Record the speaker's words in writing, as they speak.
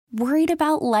Worried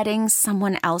about letting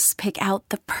someone else pick out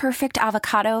the perfect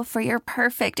avocado for your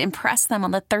perfect impress them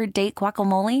on the third date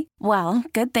guacamole? Well,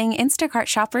 good thing Instacart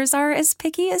shoppers are as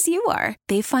picky as you are.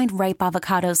 They find ripe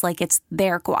avocados like it's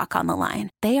their guac on the line.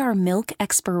 They are milk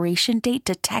expiration date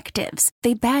detectives.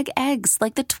 They bag eggs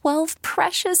like the 12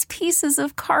 precious pieces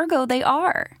of cargo they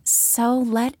are. So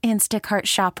let Instacart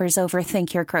shoppers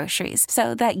overthink your groceries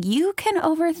so that you can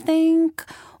overthink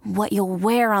what you'll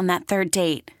wear on that third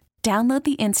date. Download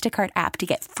the Instacart app to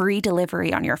get free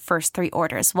delivery on your first 3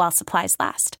 orders while supplies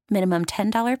last. Minimum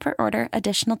 $10 per order.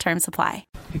 Additional terms apply.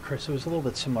 Hey, Chris, it was a little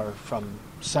bit similar from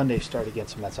Sunday's start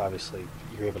against the Mets. Obviously,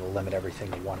 you're able to limit everything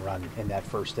to 1 run in that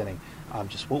first inning.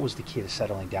 Just what was the key to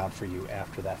settling down for you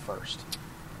after that first?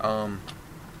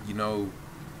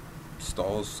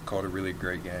 Stalls called a really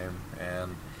great game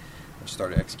and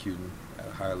started executing at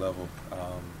a higher level.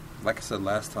 Like I said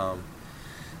last time,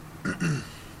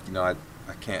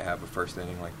 I can't have a first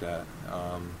inning like that.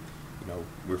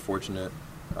 We're fortunate.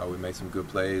 We made some good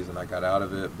plays, and I got out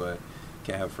of it, but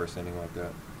can't have a first inning like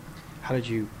that. How did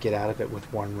you get out of it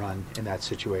with 1 run in that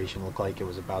situation? It looked like it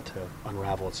was about to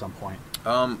unravel at some point.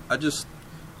 I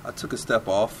took a step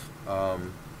off,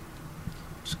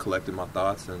 just collected my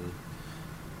thoughts and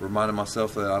reminded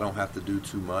myself that I don't have to do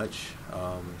too much.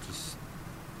 Just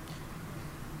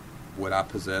what I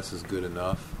possess is good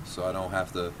enough, so I don't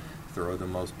have to throw the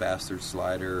most bastard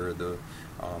slider or the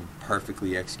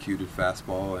perfectly executed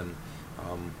fastball. And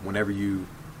whenever you're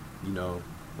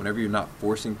not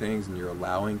forcing things and you're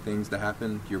allowing things to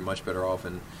happen, you're much better off.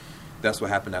 And that's what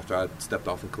happened after I stepped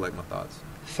off and collect my thoughts.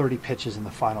 30 pitches in the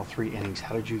final 3 innings.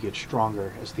 How did you get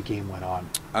stronger as the game went on?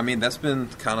 I mean, that's been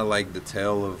kind of like the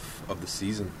tale of the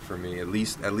season for me, at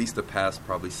least the past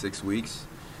probably 6 weeks.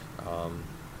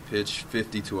 Pitch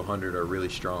 50 to 100 are really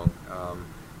strong.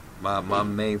 My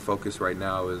main focus right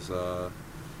now is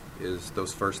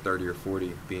those first 30 or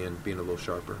 40 being a little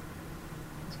sharper.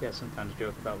 These guys sometimes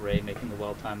joke about Ray making the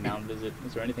well-timed mound visit.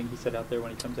 Is there anything he said out there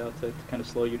when he comes out to kind of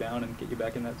slow you down and get you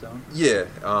back in that zone? Yeah,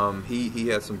 he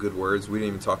had some good words. We didn't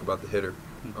even talk about the hitter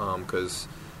because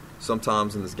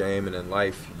sometimes in this game and in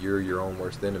life, you're your own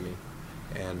worst enemy.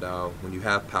 And when you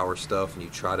have power stuff and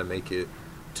you try to make it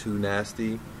too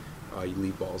nasty, you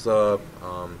leave balls up,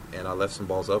 and I left some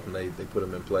balls up, and they put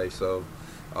them in play. So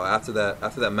after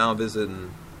that mound visit,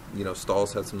 and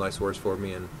Stalls had some nice words for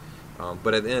me, and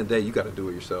but at the end of the day, you got to do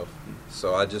it yourself.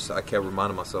 So I kept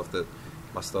reminding myself that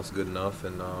my stuff's good enough,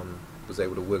 and was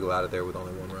able to wiggle out of there with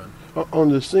only 1 run. On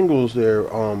the singles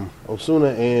there,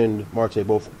 Osuna and Marte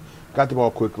both got the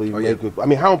ball quickly. Oh, yeah. I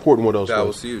mean, how important were those? That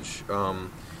was huge.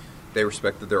 They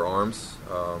respected their arms.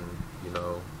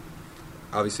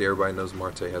 Obviously, everybody knows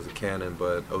Marte has a cannon,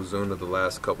 but Ozuna the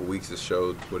last couple weeks has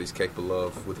showed what he's capable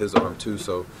of with his arm too.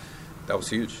 So that was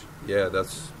huge. Yeah,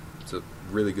 it's a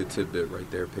really good tidbit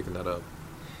right there, picking that up.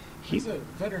 He's a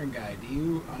veteran guy. Do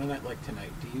you, on a night like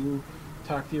tonight, do you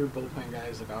talk to your bullpen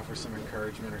guys, like offer some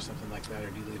encouragement or something like that, or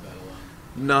do you leave that alone?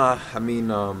 Nah, I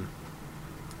mean,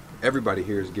 everybody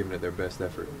here is giving it their best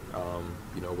effort.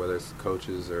 Whether it's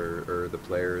coaches or the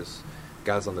players.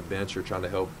 Guys on the bench are trying to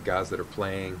help guys that are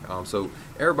playing. So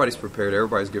everybody's prepared.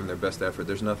 Everybody's giving their best effort.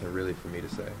 There's nothing really for me to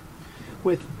say.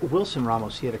 With Wilson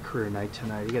Ramos, he had a career night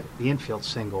tonight. He got the infield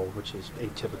single, which is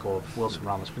atypical of Wilson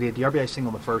Ramos. But he had the RBI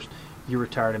single in the first. You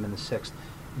retired him in the 6th.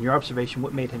 In your observation,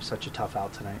 what made him such a tough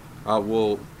out tonight?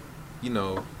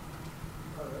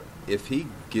 If he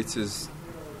gets his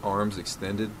arms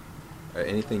extended, or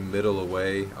anything middle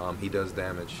away, he does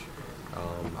damage.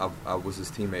 I was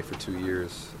his teammate for 2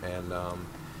 years, and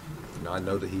I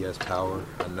know that he has power.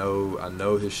 I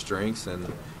know his strengths, and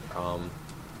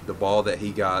the ball that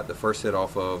he got, the first hit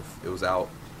off of, it was out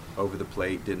over the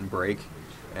plate, didn't break,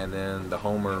 and then the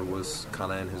homer was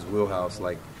kind of in his wheelhouse,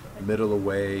 like middle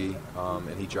away,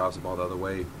 and he drops the ball the other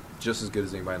way, just as good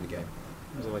as anybody in the game.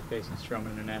 Was it like facing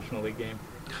Stroman in a National League game?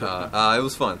 It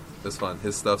was fun. It was fun.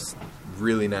 His stuff's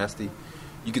really nasty.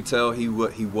 You could tell he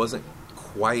wasn't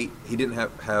quite. He didn't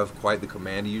have quite the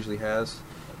command he usually has.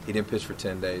 He didn't pitch for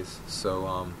 10 days. So,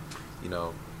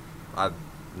 I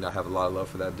have a lot of love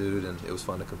for that dude, and it was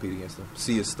fun to compete against him.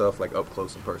 See his stuff like up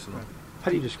close and personal.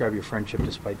 How do you describe your friendship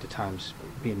despite the times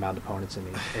being mound opponents in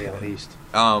the AL East?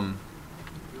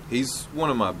 He's one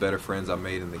of my better friends I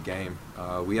made in the game.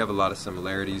 We have a lot of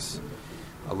similarities.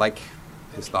 I like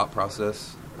his thought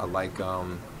process. I like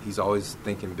he's always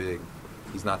thinking big.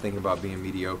 He's not thinking about being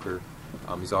mediocre.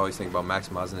 He's always thinking about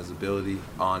maximizing his ability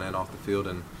on and off the field,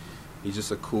 and he's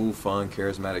just a cool, fun,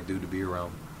 charismatic dude to be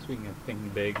around. Speaking of thinking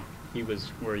big, he was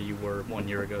where you were 1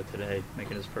 year ago today,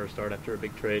 making his first start after a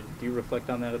big trade. Do you reflect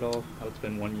on that at all? How it's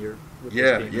been 1 year with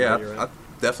this team? Yeah.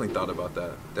 Definitely thought about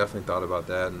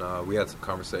that. And we had some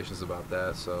conversations about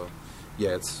that. So,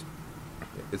 yeah,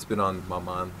 it's been on my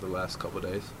mind the last couple of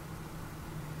days.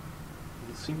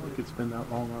 Does it seem like it's been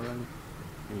that long already?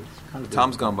 I mean, it's kind of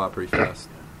Time's gone by pretty fast.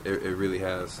 It really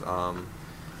has.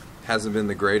 Hasn't been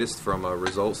the greatest from a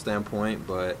result standpoint,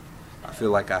 but I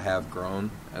feel like I have grown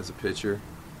as a pitcher.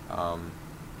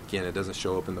 Again, it doesn't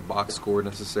show up in the box score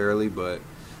necessarily, but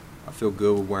I feel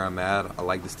good with where I'm at. I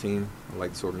like this team. I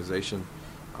like this organization.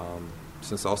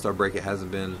 Since All-Star break, it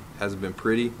hasn't been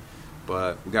pretty,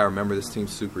 but we got to remember this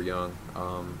team's super young.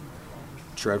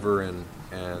 Trevor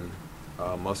and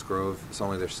Musgrove, it's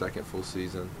only their second full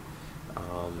season.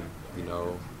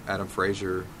 Adam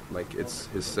Frazier, like it's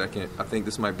his second. I think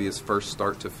this might be his first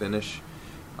start to finish.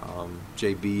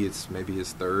 JB, it's maybe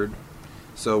his third.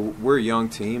 So we're a young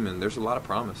team, and there's a lot of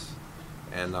promise.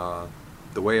 And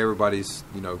the way everybody's,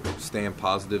 staying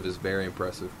positive is very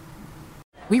impressive.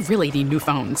 We really need new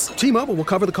phones. T-Mobile will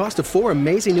cover the cost of 4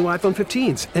 amazing new iPhone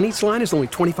 15s, and each line is only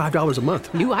 $25 a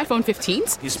month. New iPhone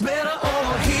 15s? It's better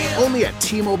over here. Only at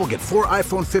T-Mobile, get 4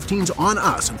 iPhone 15s on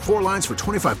us and 4 lines for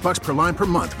 $25 per line per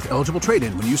month with eligible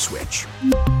trade-in when you switch.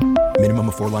 Minimum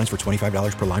of 4 lines for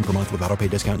 $25 per line per month with autopay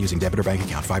discount using debit or bank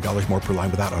account. $5 more per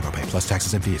line without autopay, plus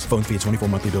taxes and fees. Phone fee at 24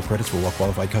 monthly bill credits for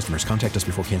well-qualified customers. Contact us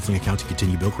before canceling account to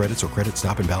continue bill credits or credit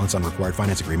stop and balance on required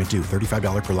finance agreement due.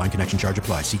 $35 per line connection charge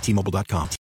applies. See T-Mobile.com.